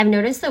I've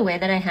noticed the way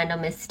that I handle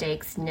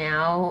mistakes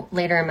now,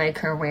 later in my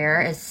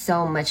career, is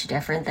so much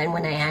different than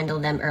when I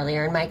handled them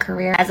earlier in my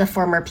career. As a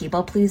former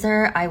people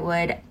pleaser, I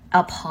would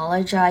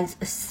apologize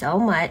so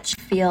much,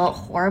 feel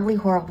horribly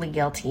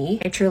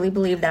guilty. I truly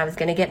believed that I was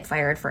going to get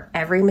fired for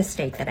every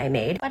mistake that I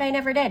made, but I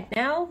never did.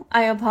 Now,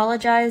 I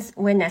apologize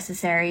when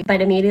necessary, but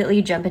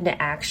immediately jump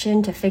into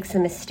action to fix the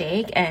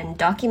mistake and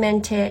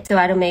document it so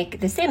I don't make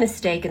the same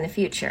mistake in the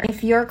future.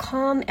 If you're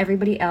calm,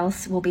 everybody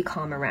else will be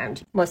calm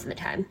around you most of the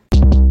time.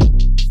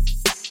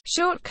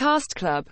 Short Cast Club